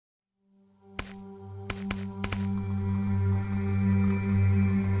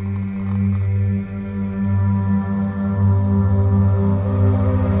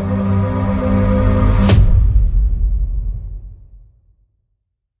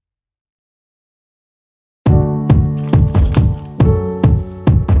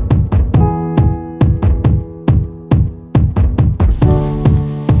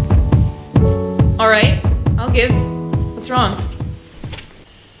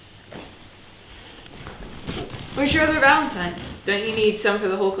Where's your other Valentines? Don't you need some for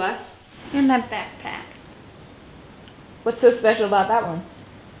the whole class? In my backpack. What's so special about that one?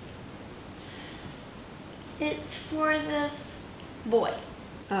 It's for this boy.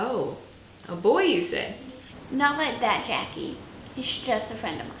 Oh, a boy you say? Not like that, Jackie. He's just a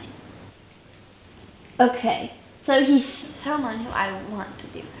friend of mine. Okay, so he's... Someone who I want to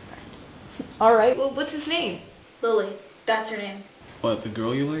be my friend. All right. Well, what's his name? Lily, that's her name. What, the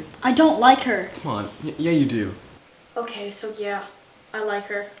girl you like? I don't like her. Come on. Yeah, you do. Okay, so yeah, I like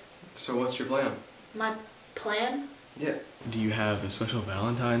her. So what's your plan? My plan? Yeah. Do you have a special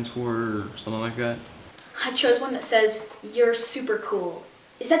Valentine's for her or something like that? I chose one that says, "You're super cool."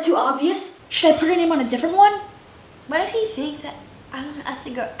 Is that too obvious? Should I put her name on a different one? What if he thinks that I want us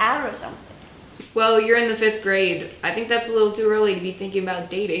to go out or something? Well, you're in the 5th grade. I think that's a little too early to be thinking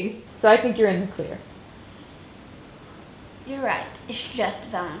about dating. So I think you're in the clear. You're right. It's just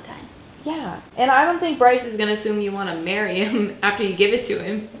Valentine. Yeah. And I don't think Bryce is gonna assume you want to marry him after you give it to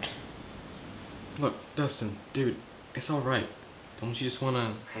him. Look, Dustin, dude, it's alright. Don't you just want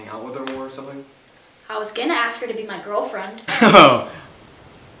to hang out with her more or something? I was gonna ask her to be my girlfriend. Oh!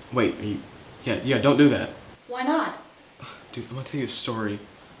 Wait, yeah, don't do that. Why not? Dude, I'm gonna tell you a story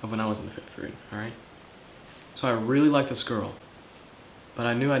of when I was in the 5th grade, alright? So I really liked this girl, but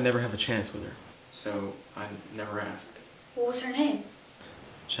I knew I'd never have a chance with her. So I never asked. What was her name?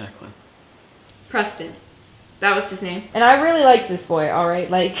 Jacquelyn. Preston. That was his name. And I really liked this boy, all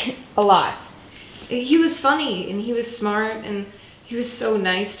right? Like, a lot. He was funny, and he was smart, and he was so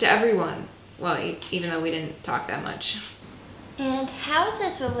nice to everyone. Well, even though we didn't talk that much. And how is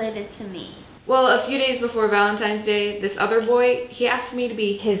this related to me? Well, a few days before Valentine's Day, this other boy, he asked me to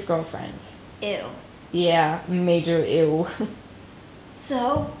be His girlfriend. Ew. Yeah, major ew.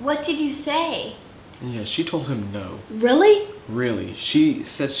 So, what did you say? Yeah, she told him no. Really? Really. She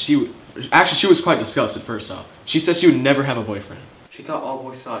said she would... Actually, she was quite disgusted, first off. She said she would never have a boyfriend. She thought all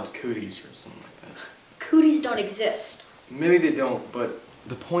boys saw cooties or something like that. Cooties don't exist. Maybe they don't, but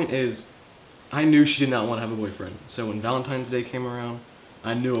the point is, I knew she did not want to have a boyfriend. So when Valentine's Day came around,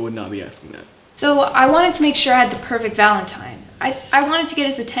 I knew I would not be asking that. So I wanted to make sure I had the perfect Valentine. I wanted to get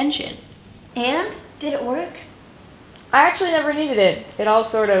his attention. And? Did it work? I actually never needed it. It all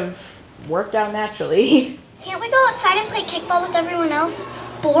sort of worked out naturally. Can't we go outside and play kickball with everyone else?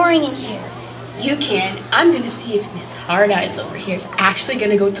 It's boring in here. You can. I'm gonna see if Miss Hard Eyes over here is actually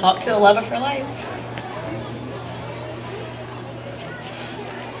gonna go talk to the love of her life.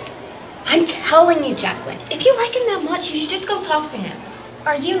 I'm telling you, Jacquelyn, if you like him that much, you should just go talk to him.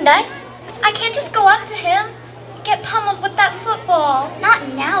 Are you nuts? I can't just go up to him. Get pummeled with that football.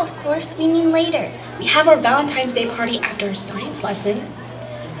 Not now, of course. We mean later. We have our Valentine's Day party after a science lesson.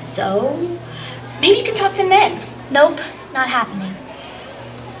 So, maybe you can talk to him then. Nope, not happening.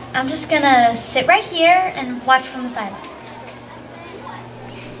 I'm just gonna sit right here and watch from the sidelines.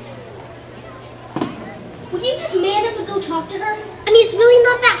 Will you just man up and go talk to her? I mean, it's really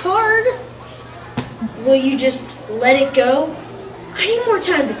not that hard. Will you just let it go? I need more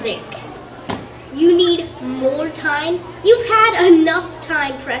time to think. You need more time? You've had enough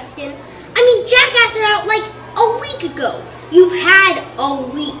time, Preston. I mean, Jack asked her out like a week ago. You've had a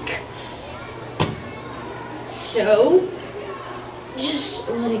week. So? Just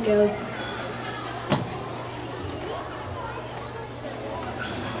let it go.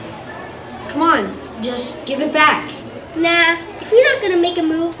 Come on, just give it back. Nah, if you're not gonna make a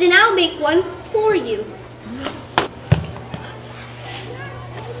move, then I'll make one for you.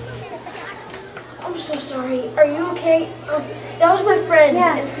 I'm so sorry. Are you okay? That was my friend.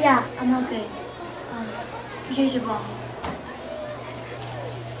 Yeah, I'm okay. Here's your ball.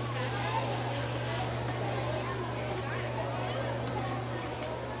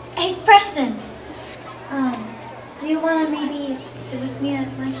 Hey, Preston. Do you want to maybe sit with me at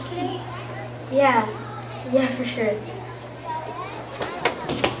lunch today? Yeah, for sure.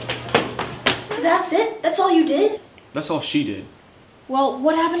 So that's it? That's all you did? That's all she did. Well,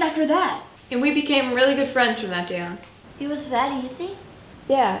 what happened after that? And we became really good friends from that day on. It was that easy?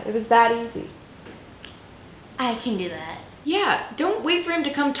 Yeah, it was that easy. I can do that. Yeah, don't wait for him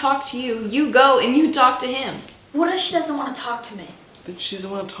to come talk to you. You go and you talk to him. What if she doesn't want to talk to me? Then she doesn't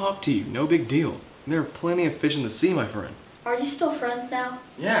want to talk to you. No big deal. There are plenty of fish in the sea, my friend. Are you still friends now?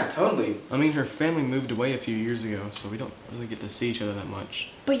 Yeah, totally. I mean, her family moved away a few years ago, so we don't really get to see each other that much.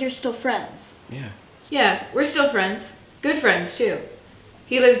 But you're still friends. Yeah. Yeah, we're still friends. Good friends, too.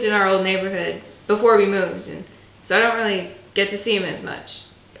 He lived in our old neighborhood before we moved, and so I don't really get to see him as much.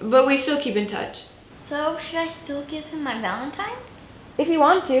 But we still keep in touch. So, should I still give him my Valentine? If you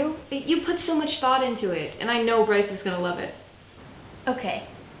want to. You put so much thought into it, and I know Bryce is gonna love it. Okay,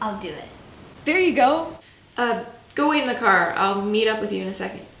 I'll do it. There you go. Go wait in the car. I'll meet up with you in a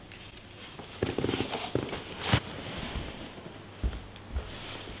second.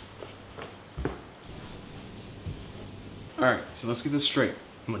 Alright, so let's get this straight.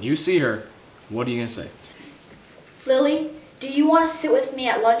 When you see her, what are you gonna say? Lily, do you want to sit with me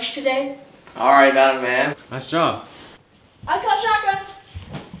at lunch today? Alright, got it, man. Nice job. I call shotgun.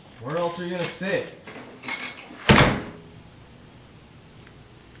 Where else are you gonna sit?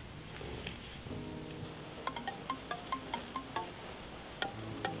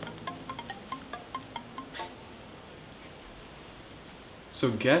 So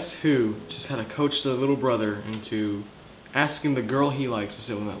guess who just had to coach their little brother into asking the girl he likes to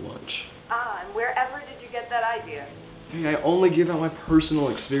sit with him at lunch? Ah, and wherever did you get that idea? Hey, I only give out my personal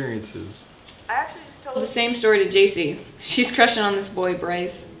experiences. I actually just told The same story to Jaycee. She's crushing on this boy,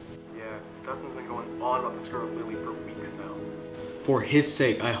 Bryce. Yeah, Dustin's been going on about this girl Lily for weeks now. For his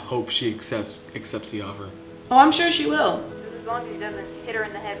sake, I hope she accepts the offer. Oh, I'm sure she will. Just as long as he doesn't hit her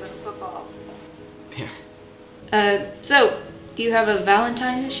in the head with a football. Yeah. So, do you have a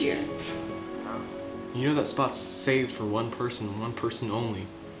Valentine this year? You know that spot's saved for one person and one person only.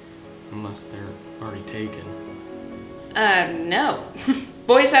 Unless they're already taken. No.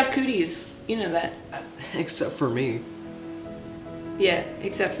 Boys have cooties. You know that. Except for me. Yeah,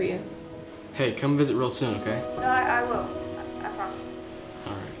 except for you. Hey, come visit real soon, okay? No, I will. I promise.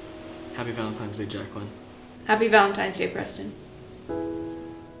 Alright. Happy Valentine's Day, Jacquelyn. Happy Valentine's Day, Preston.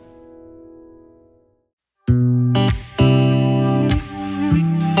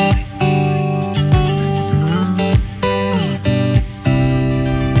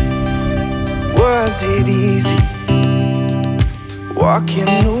 Was it easy walking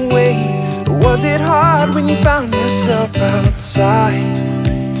away? Or was it hard when you found yourself outside?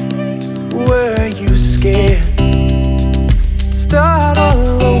 Were you scared to start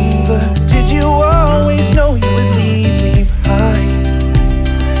all over? Did you always know you would leave me behind?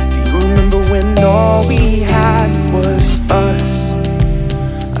 Do you remember when all we had was us?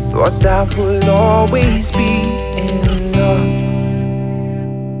 I thought that would always be enough.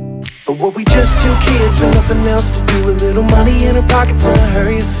 But were we just two kids with nothing else to do? A little money in our pockets and a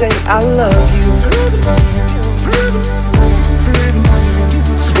hurry to say I love you.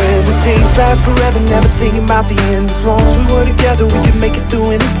 Swear the days last forever, never thinking about the end. As long as we were together, we could make it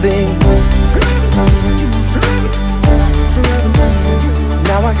through anything.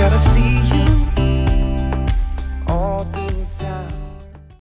 Now I gotta